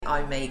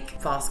I make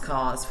fast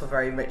cars for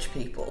very rich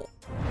people.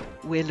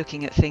 We're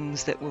looking at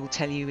things that will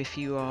tell you if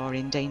you are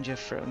in danger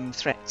from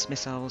threats,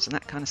 missiles and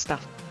that kind of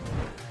stuff.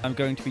 I'm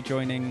going to be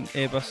joining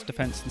Airbus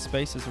Defence and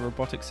Space as a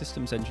robotic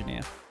systems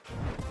engineer.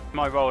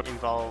 My role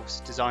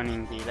involves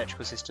designing the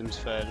electrical systems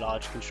for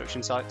large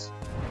construction sites.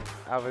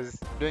 I was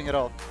doing it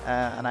all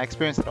and I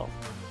experienced it all.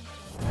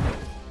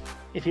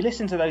 If you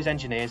listened to those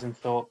engineers and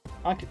thought,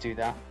 I could do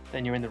that,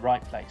 then you're in the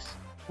right place.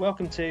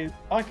 Welcome to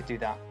I Could Do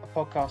That, a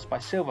podcast by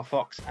Silver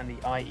Fox and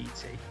the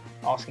IET,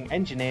 asking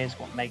engineers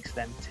what makes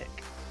them tick.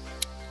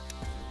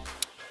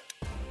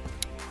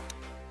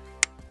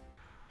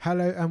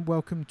 Hello and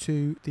welcome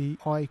to the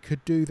I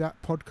Could Do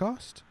That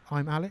podcast.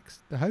 I'm Alex,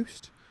 the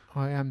host.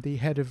 I am the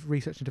head of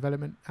research and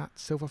development at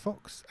Silver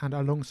Fox, and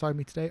alongside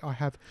me today I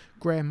have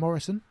Graham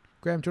Morrison.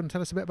 Graham, do you want to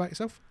tell us a bit about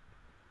yourself?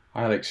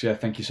 Hi Alex,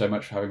 thank you so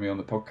much for having me on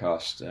the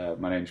podcast.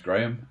 My name's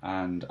Graham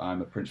and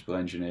I'm a principal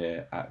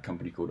engineer at a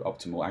company called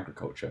Optimal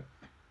Agriculture.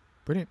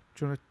 Brilliant.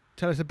 Do you want to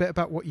tell us a bit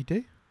about what you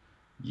do?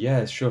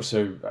 Yeah, sure.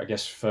 So I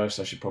guess first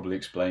I should probably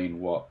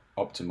explain what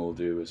Optimal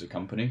do as a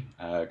company,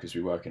 because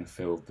we work in a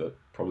field that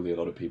probably a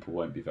lot of people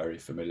won't be very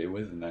familiar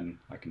with, and then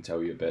I can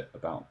tell you a bit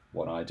about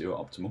what I do at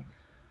Optimal.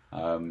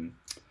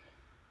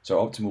 So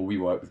Optimal, we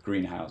work with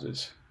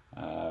greenhouses.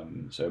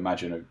 So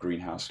imagine a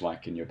greenhouse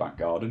like in your back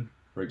garden,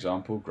 for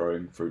example,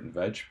 growing fruit and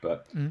veg,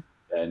 but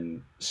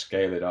then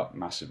scale it up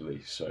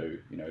massively. So,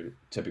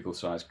 typical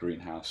size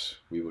greenhouse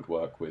we would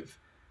work with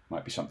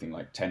might be something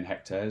like 10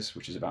 hectares,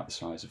 which is about the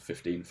size of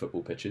 15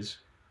 football pitches.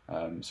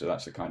 So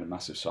that's the kind of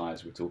massive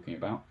size we're talking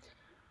about.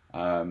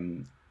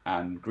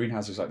 And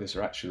greenhouses like this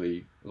are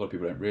actually, a lot of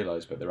people don't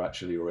realize, but they're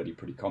actually already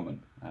pretty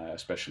common,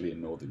 especially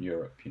in Northern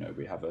Europe.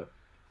 We have a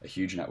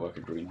huge network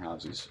of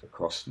greenhouses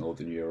across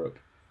Northern Europe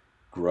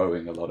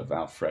growing a lot of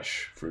our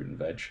fresh fruit and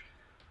veg.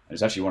 And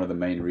it's actually one of the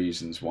main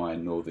reasons why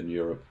in Northern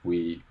Europe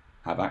we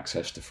have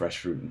access to fresh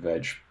fruit and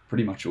veg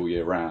pretty much all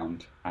year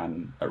round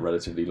and at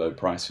relatively low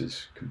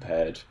prices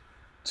compared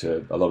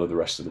to a lot of the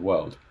rest of the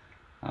world.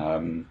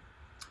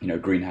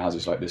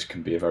 Greenhouses like this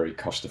can be a very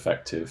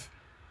cost-effective,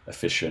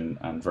 efficient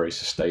and very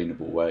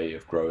sustainable way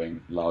of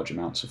growing large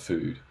amounts of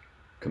food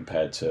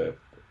compared to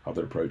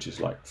other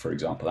approaches like, for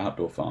example,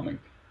 outdoor farming.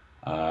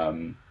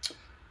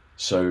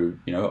 So,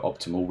 at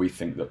Optimal, we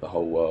think that the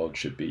whole world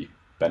should be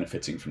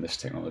benefiting from this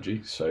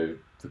technology. So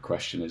the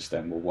question is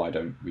then, well, why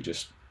don't we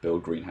just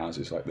build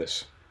greenhouses like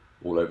this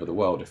all over the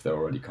world if they're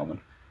already common?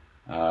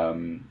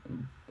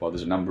 Well,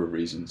 there's a number of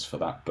reasons for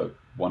that, but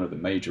one of the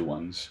major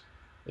ones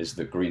is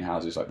that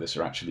greenhouses like this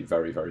are actually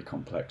very, very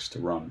complex to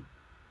run.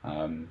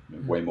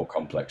 Way more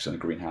complex than a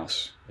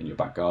greenhouse in your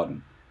back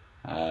garden.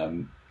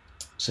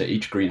 So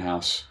each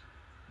greenhouse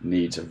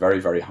needs a very,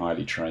 very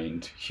highly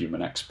trained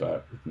human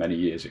expert with many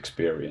years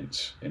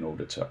experience in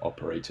order to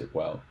operate it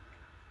well.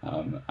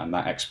 And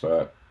that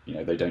expert,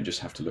 they don't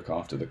just have to look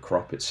after the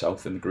crop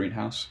itself in the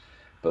greenhouse,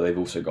 but they've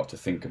also got to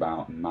think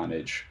about and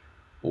manage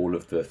all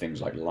of the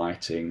things like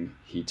lighting,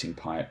 heating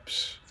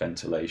pipes,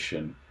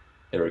 ventilation,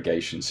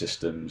 irrigation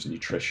systems,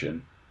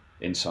 nutrition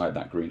inside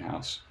that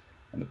greenhouse.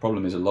 And the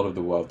problem is a lot of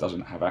the world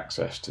doesn't have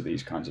access to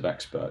these kinds of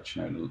experts.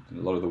 In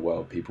a lot of the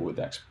world, people with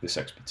this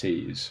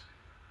expertise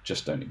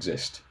just don't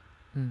exist.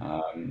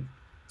 And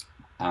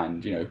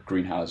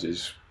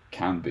greenhouses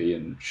can be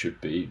and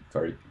should be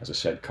very, as I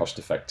said,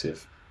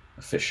 cost-effective,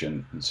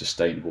 efficient and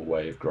sustainable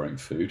way of growing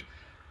food,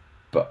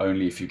 but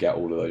only if you get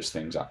all of those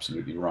things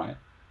absolutely right.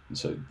 And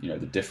so, the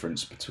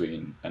difference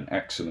between an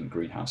excellent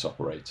greenhouse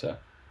operator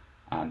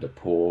and a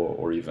poor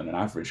or even an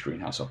average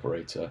greenhouse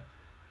operator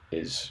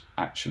is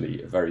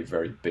actually a very,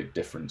 very big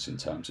difference in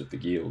terms of the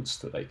yields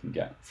that they can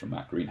get from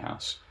that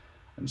greenhouse.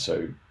 And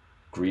so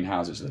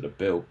greenhouses that are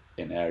built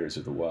in areas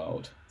of the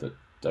world that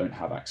don't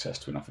have access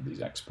to enough of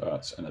these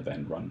experts and are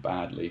then run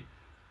badly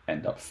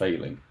end up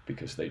failing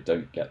because they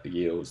don't get the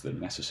yields that are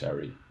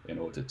necessary in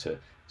order to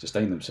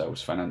sustain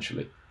themselves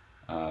financially.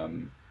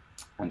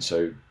 And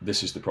so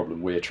this is the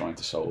problem we're trying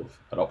to solve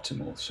at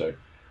Optimal. So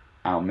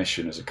our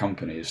mission as a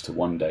company is to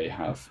one day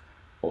have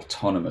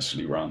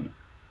autonomously run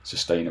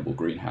sustainable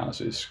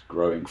greenhouses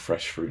growing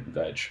fresh fruit and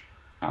veg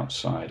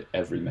outside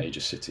every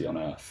major city on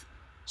Earth.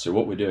 So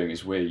what we're doing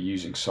is we're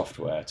using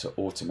software to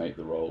automate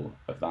the role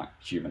of that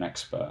human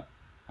expert.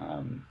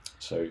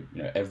 So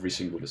every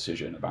single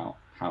decision about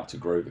how to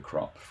grow the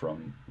crop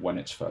from when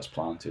it's first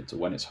planted to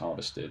when it's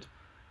harvested,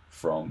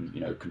 from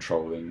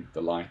controlling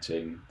the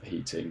lighting, the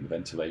heating, the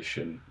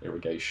ventilation,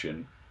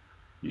 irrigation,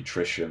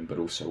 nutrition, but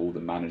also all the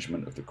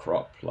management of the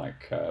crop,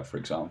 like for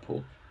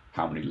example,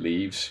 how many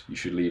leaves you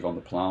should leave on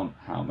the plant,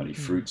 how many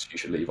fruits you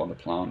should leave on the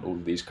plant, all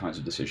of these kinds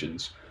of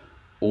decisions.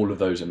 All of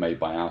those are made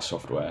by our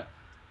software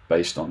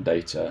based on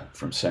data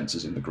from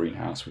sensors in the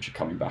greenhouse, which are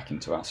coming back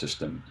into our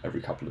system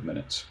every couple of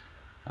minutes.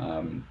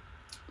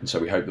 And so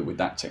we hope that with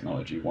that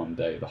technology, one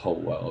day the whole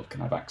world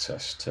can have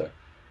access to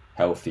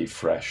healthy,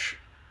 fresh,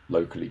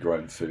 locally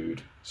grown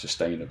food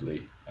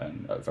sustainably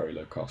and at very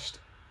low cost.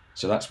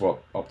 So that's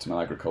what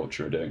Optimal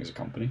Agriculture are doing as a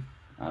company.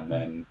 And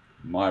then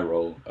my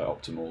role at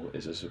Optimal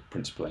is as a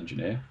principal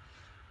engineer.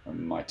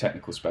 And my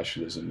technical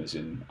specialism is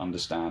in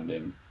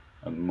understanding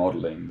and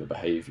modeling the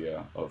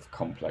behavior of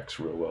complex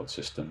real-world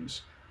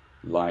systems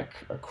like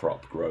a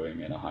crop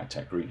growing in a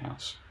high-tech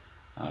greenhouse.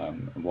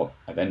 And what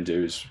I then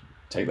do is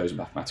take those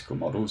mathematical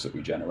models that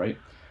we generate,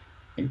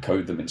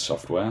 encode them in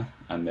software,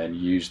 and then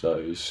use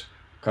those,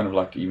 kind of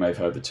like you may have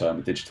heard the term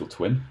a digital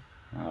twin.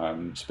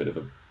 It's a bit of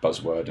a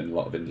buzzword in a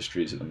lot of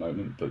industries at the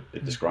moment, but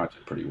it describes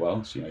it pretty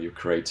well. So, you're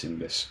creating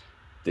this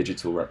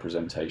digital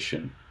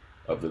representation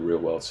of the real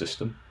world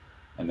system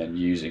and then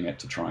using it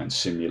to try and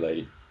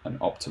simulate and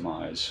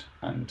optimize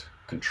and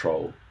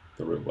control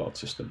the real world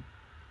system.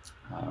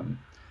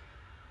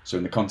 So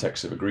in the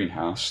context of a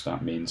greenhouse,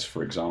 that means,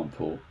 for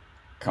example,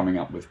 coming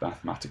up with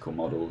mathematical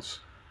models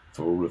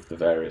for all of the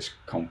various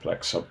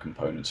complex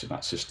subcomponents of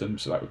that system.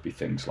 So that would be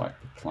things like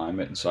the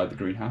climate inside the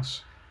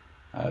greenhouse,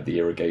 the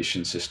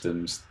irrigation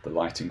systems, the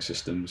lighting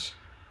systems,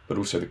 but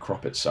also the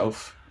crop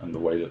itself and the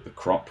way that the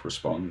crop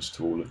responds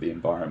to all of the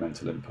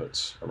environmental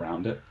inputs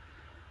around it.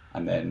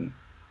 And then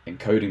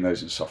encoding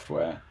those in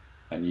software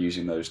and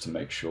using those to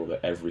make sure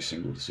that every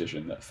single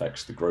decision that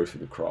affects the growth of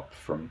the crop,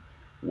 from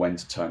when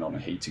to turn on a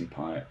heating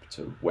pipe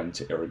to when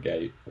to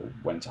irrigate or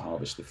when to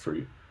harvest the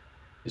fruit,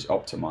 is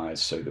optimized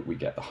so that we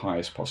get the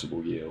highest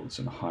possible yields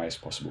and the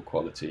highest possible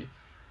quality,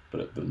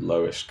 but at the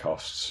lowest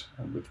costs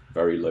and with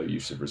very low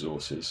use of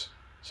resources,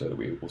 so that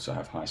we also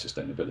have high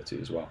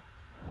sustainability as well.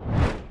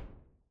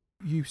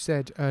 You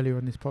said earlier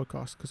on this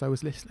podcast, because I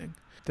was listening,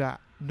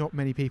 that not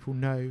many people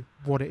know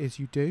what it is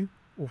you do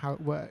or how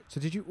it works. So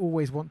did you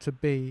always want to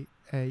be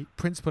a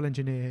principal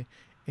engineer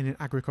in an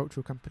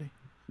agricultural company?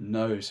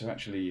 No, so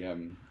actually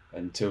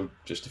until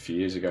just a few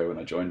years ago when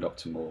I joined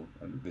Optimal,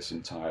 this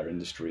entire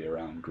industry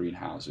around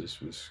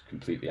greenhouses was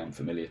completely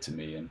unfamiliar to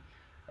me, and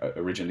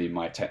originally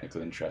my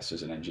technical interests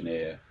as an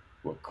engineer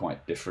were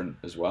quite different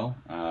as well.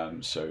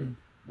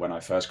 When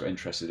I first got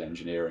interested in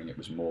engineering, it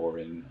was more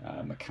in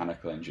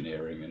mechanical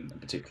engineering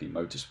and particularly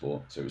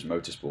motorsport. So it was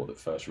motorsport that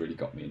first really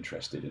got me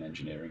interested in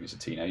engineering as a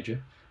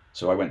teenager.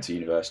 So I went to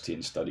university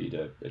and studied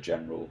a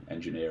general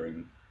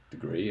engineering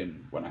degree,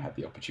 and when I had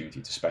the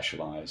opportunity to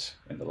specialise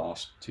in the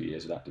last 2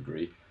 years of that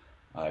degree,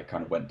 I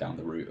kind of went down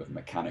the route of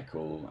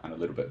mechanical and a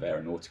little bit of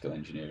aeronautical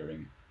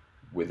engineering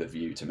with a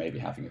view to maybe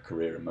having a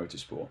career in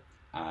motorsport.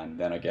 And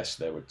then I guess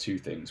there were two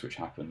things which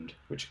happened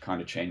which kind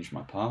of changed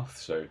my path.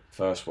 So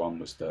first one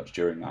was that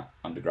during that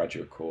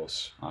undergraduate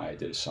course, I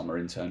did a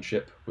summer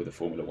internship with a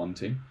Formula One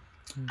team.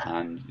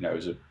 And it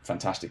was a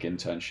fantastic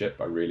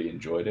internship. I really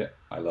enjoyed it.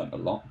 I learned a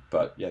lot.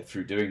 But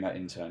through doing that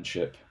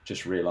internship,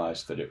 just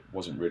realized that it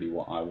wasn't really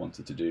what I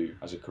wanted to do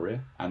as a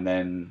career. And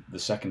then the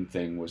second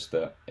thing was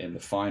that in the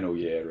final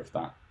year of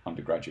that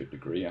undergraduate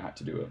degree, I had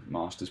to do a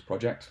master's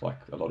project, like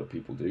a lot of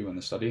people do when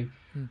they're studying.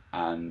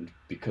 And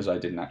because I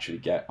didn't actually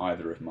get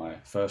either of my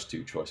first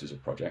two choices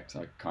of project,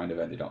 I kind of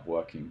ended up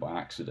working by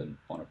accident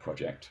on a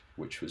project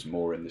which was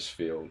more in this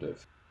field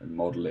of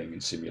modeling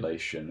and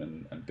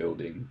simulation and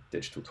building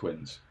digital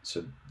twins.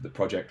 So the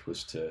project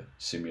was to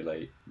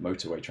simulate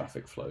motorway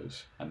traffic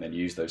flows and then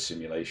use those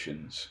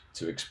simulations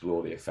to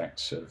explore the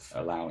effects of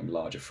allowing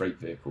larger freight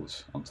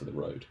vehicles onto the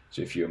road.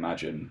 So if you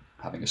imagine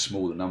having a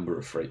smaller number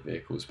of freight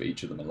vehicles, but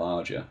each of them are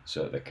larger,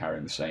 so that they're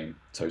carrying the same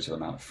total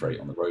amount of freight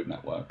on the road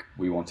network,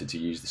 we wanted to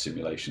use the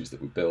simulations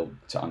that we built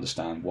to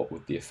understand what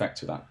would the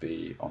effect of that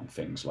be on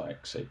things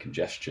like, say,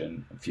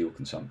 congestion and fuel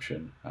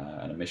consumption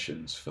and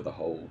emissions for the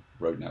whole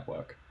road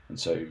network. And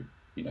so,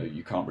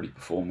 you can't really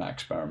perform that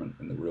experiment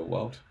in the real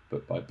world,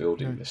 but by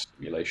building this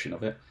simulation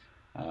of it,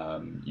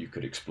 you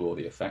could explore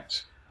the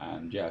effects.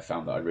 And I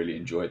found that I really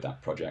enjoyed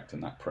that project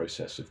and that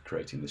process of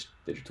creating this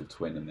digital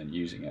twin and then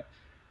using it.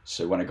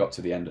 So when I got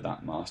to the end of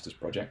that master's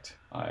project,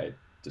 I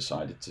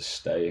decided to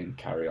stay and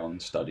carry on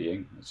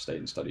studying. I stayed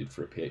and studied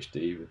for a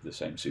PhD with the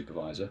same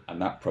supervisor. And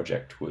that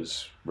project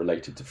was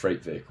related to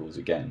freight vehicles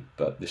again,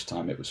 but this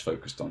time it was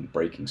focused on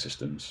braking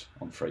systems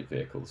on freight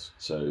vehicles.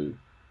 So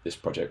this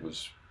project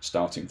was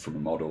starting from a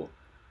model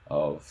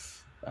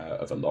of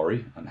a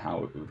lorry and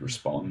how it would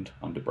respond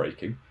under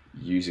braking,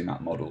 using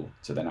that model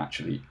to then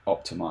actually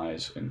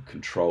optimize and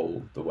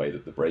control the way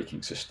that the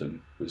braking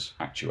system was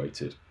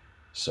actuated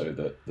so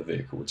that the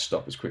vehicle would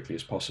stop as quickly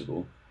as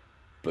possible,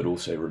 but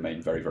also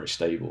remain very, very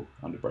stable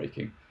under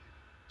braking.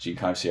 So you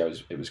can kind of see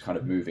it was kind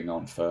of moving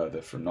on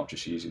further from not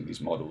just using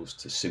these models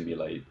to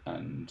simulate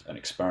and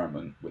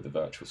experiment with the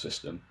virtual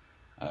system,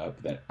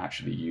 but then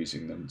actually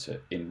using them to,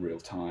 in real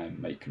time,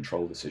 make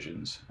control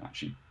decisions,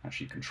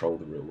 actually control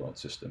the real world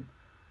system.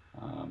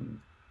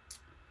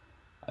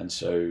 And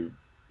so,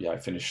 I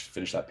finished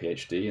that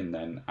PhD and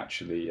then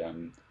actually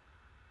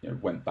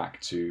went back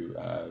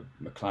to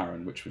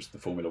McLaren, which was the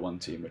Formula One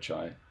team, which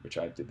I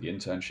did the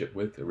internship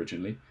with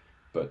originally,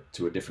 but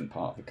to a different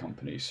part of the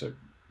company. So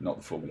not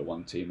the Formula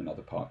One team,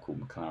 another part called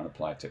McLaren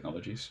Applied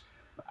Technologies,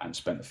 and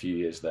spent a few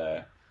years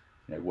there,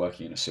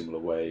 working in a similar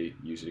way,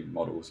 using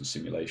models and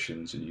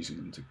simulations and using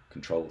them to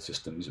control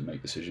systems and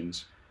make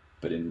decisions,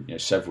 but in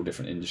several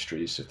different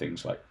industries. So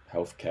things like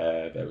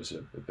healthcare, there was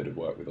a bit of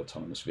work with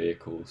autonomous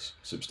vehicles,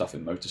 some stuff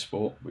in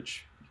motorsport,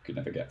 which you could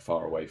never get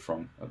far away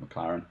from at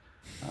McLaren,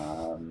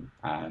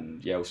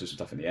 and also some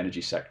stuff in the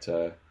energy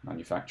sector,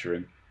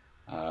 manufacturing,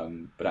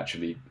 but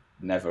actually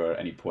never at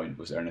any point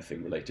was there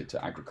anything related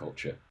to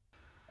agriculture.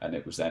 And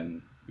it was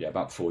then,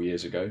 about 4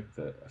 years ago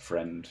that a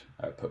friend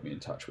put me in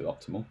touch with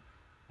Optimal.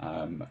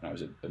 And I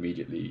was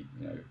immediately,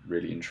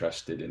 really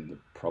interested in the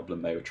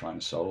problem they were trying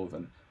to solve,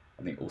 and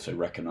I think also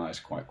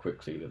recognised quite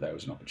quickly that there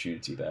was an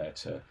opportunity there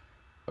to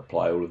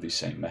apply all of these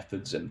same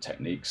methods and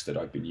techniques that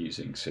I've been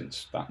using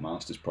since that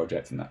master's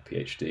project and that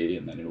PhD,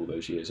 and then in all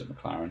those years at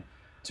McLaren,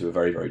 to a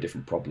very, very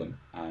different problem.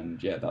 And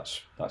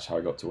that's how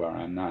I got to where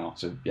I am now.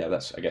 So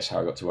that's, I guess,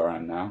 how I got to where I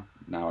am now.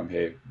 Now I'm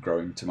here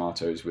growing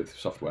tomatoes with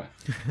software.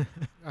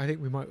 I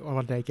think we might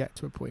one day get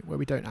to a point where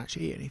we don't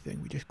actually eat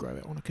anything, we just grow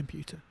it on a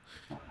computer.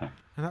 And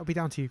that'll be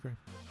down to you, Graham.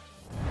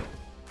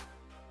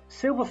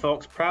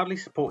 Silverfox proudly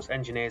supports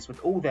engineers with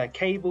all their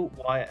cable,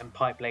 wire and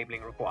pipe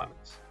labelling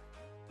requirements.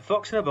 The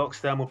Fox in a Box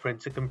thermal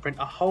printer can print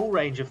a whole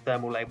range of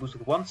thermal labels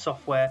with one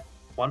software,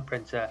 one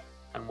printer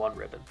and one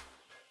ribbon,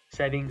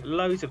 saving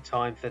loads of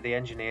time for the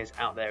engineers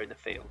out there in the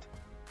field.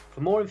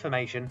 For more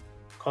information,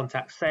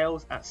 contact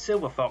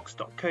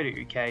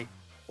sales@silverfox.co.uk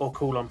or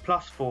call on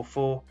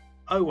 +44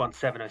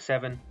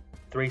 01707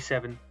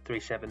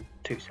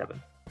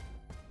 373727.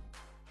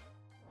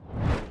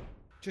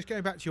 Just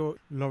going back to your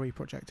lorry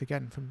project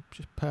again, from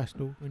just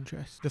personal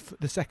interest,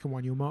 the second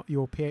one,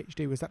 your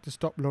PhD, was that to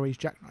stop lorries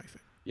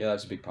jackknifing? Yeah,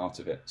 that's a big part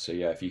of it. So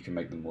if you can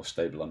make them more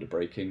stable under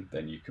braking,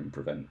 then you can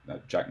prevent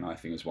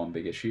jackknifing is one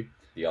big issue.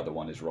 The other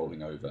one is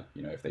rolling over.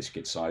 If they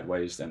skid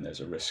sideways, then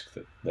there's a risk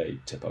that they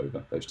tip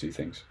over, those two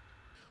things.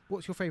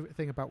 What's your favourite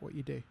thing about what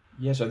you do?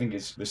 Yes, I think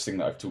it's this thing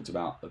that I've talked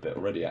about a bit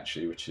already,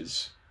 actually, which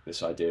is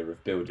this idea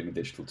of building a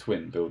digital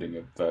twin, building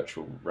a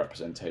virtual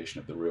representation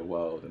of the real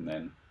world, and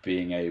then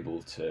being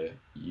able to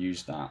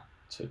use that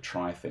to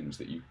try things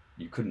that you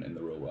couldn't in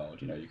the real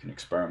world. You can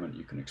experiment,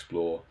 you can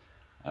explore.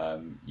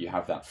 You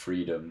have that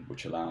freedom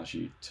which allows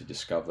you to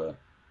discover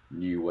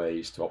new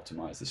ways to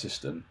optimize the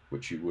system,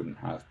 which you wouldn't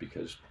have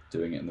because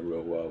doing it in the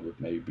real world would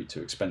maybe be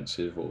too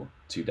expensive or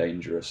too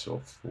dangerous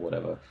or for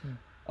whatever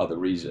other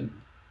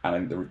reason. And I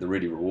think the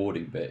really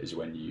rewarding bit is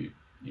when you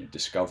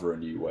discover a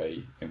new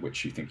way in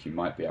which you think you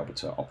might be able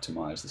to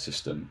optimize the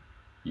system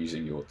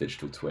using your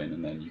digital twin,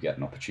 and then you get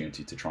an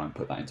opportunity to try and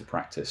put that into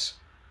practice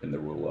in the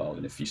real world.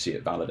 And if you see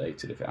it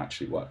validated, if it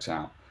actually works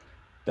out,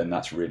 then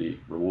that's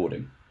really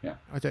rewarding. Yeah.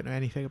 I don't know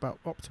anything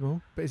about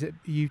Optimal, but is it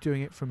you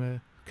doing it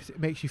because it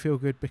makes you feel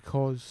good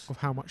because of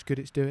how much good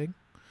it's doing?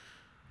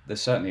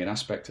 There's certainly an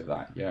aspect of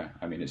that, yeah.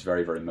 I mean, it's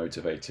very, very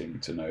motivating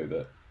to know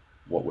that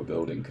what we're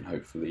building can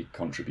hopefully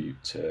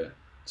contribute to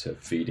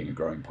feeding a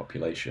growing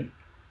population.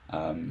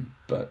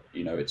 But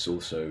it's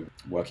also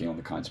working on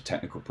the kinds of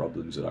technical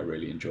problems that I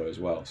really enjoy as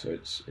well. So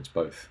it's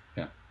both,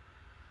 yeah.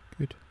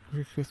 Good. I'm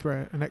going to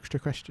throw an extra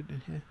question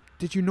in here.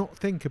 Did you not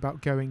think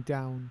about going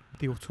down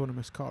the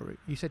autonomous car route?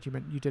 You said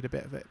you did a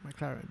bit of it at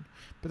McLaren,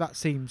 but that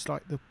seems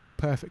like the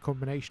perfect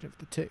combination of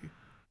the two.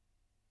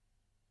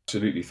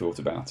 Absolutely thought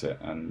about it,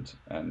 and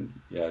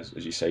as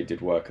you say, did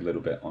work a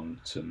little bit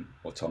on some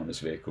autonomous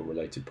vehicle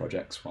related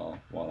projects while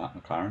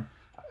at McLaren.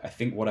 I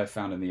think what I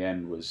found in the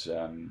end was,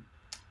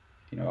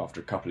 after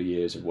a couple of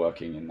years of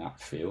working in that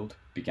field,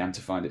 began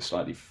to find it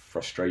slightly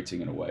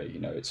frustrating in a way.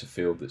 It's a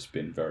field that's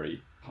been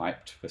very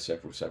hyped for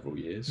several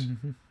years.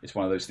 Mm-hmm. It's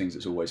one of those things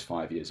that's always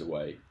 5 years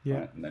away,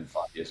 right? And then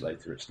 5 years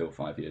later it's still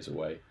 5 years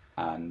away,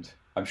 and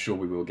I'm sure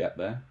we will get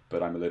there,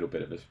 but I'm a little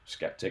bit of a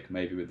skeptic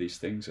maybe with these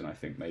things, and I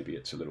think maybe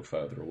it's a little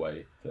further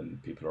away than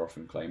people are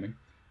often claiming.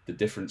 The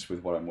difference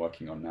with what I'm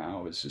working on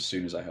now is, as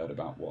soon as I heard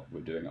about what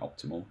we're doing at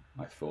Optimal,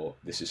 I thought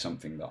this is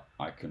something that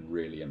I can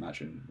really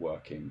imagine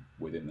working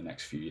within the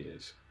next few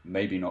years.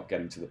 Maybe not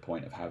getting to the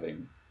point of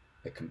having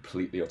a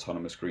completely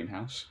autonomous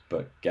greenhouse,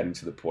 but getting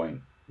to the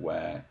point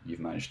where you've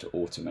managed to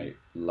automate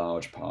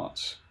large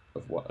parts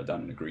of what are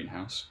done in a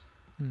greenhouse,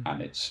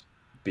 and it's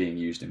being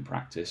used in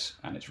practice,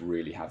 and it's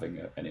really having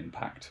an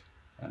impact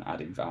and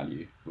adding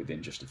value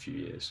within just a few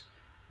years.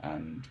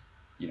 And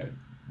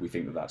we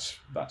think that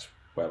that's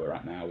where we're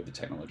at now with the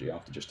technology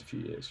after just a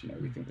few years.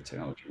 We think the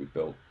technology we've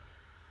built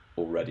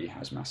already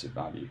has massive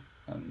value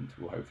and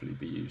will hopefully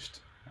be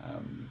used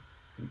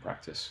in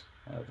practice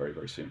very,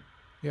 very soon.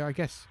 Yeah, I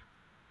guess,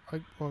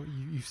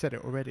 you've said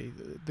it already,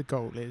 the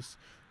goal is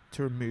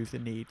to remove the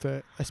need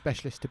for a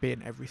specialist to be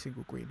in every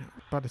single greenhouse.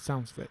 By the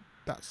sounds of it,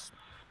 that's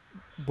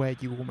where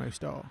you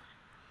almost are.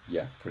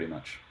 Yeah, pretty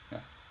much, yeah.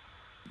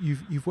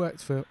 You've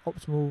worked for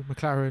Optimal,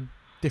 McLaren,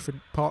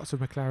 different parts of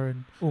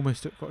McLaren,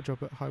 almost got a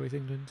job at Highways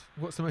England.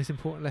 What's the most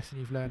important lesson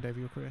you've learned over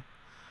your career?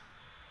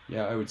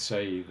 Yeah, I would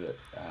say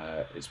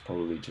that it's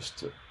probably just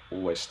to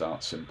always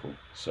start simple.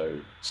 So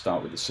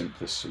start with the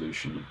simplest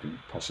solution you can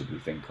possibly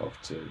think of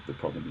to the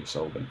problem you're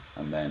solving,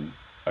 and then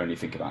only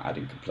think about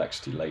adding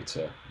complexity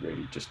later,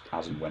 really just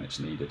as and when it's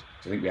needed.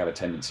 So I think we have a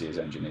tendency as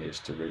engineers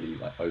to really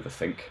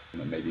overthink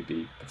and maybe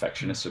be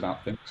perfectionists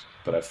about things.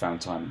 But I've found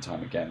time and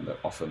time again that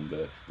often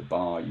the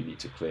bar you need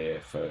to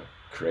clear for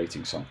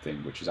creating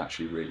something which is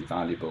actually really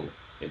valuable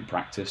in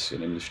practice,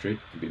 in industry,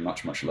 can be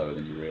much, much lower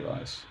than you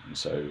realise. And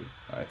so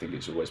I think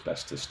it's always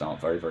best to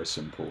start very, very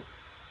simple,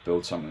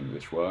 build something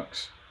which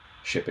works,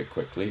 ship it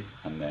quickly,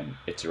 and then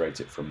iterate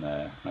it from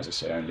there. And as I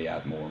say, only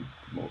add more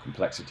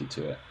complexity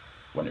to it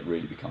when it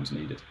really becomes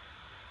needed.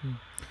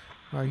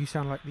 Well, you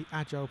sound like the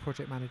agile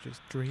project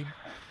manager's dream.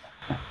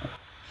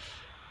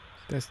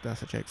 That's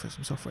a joke for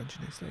some software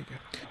engineers. There you go.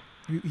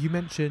 You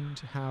mentioned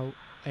how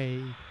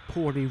a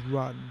poorly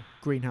run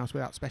greenhouse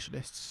without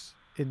specialists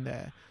in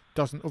there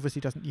doesn't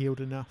yield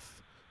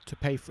enough to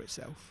pay for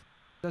itself.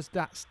 Does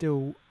that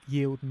still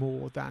yield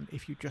more than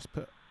if you just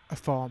put a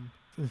farm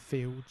and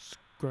fields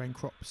growing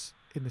crops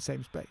in the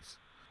same space?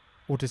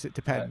 Or does it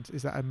depend?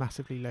 Is that a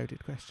massively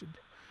loaded question?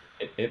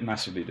 It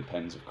massively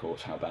depends, of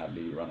course, how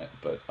badly you run it,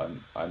 but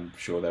I'm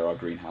sure there are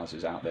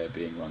greenhouses out there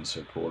being run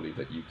so poorly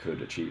that you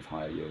could achieve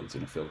higher yields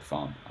in a field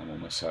farm. I'm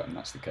almost certain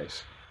that's the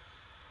case.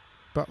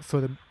 But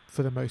for the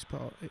most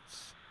part,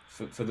 it's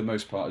for the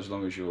most part, as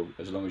long as you're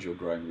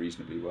growing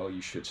reasonably well,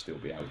 you should still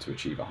be able to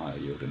achieve a higher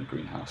yield in a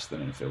greenhouse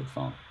than in a field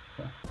farm.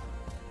 Yeah.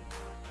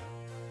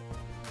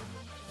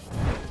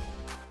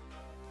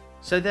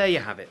 So there you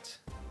have it,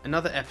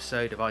 another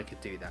episode of I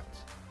Could Do That,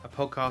 a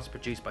podcast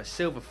produced by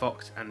Silver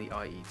Fox and the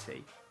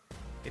IET.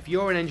 If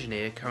you're an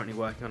engineer currently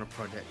working on a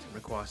project and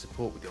require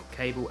support with your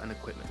cable and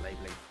equipment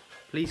labelling,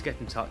 please get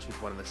in touch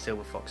with one of the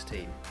Silver Fox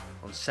team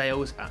on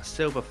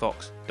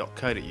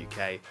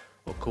sales@silverfox.co.uk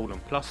or call on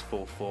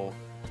 +44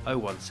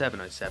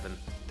 01707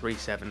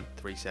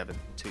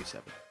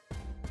 373727.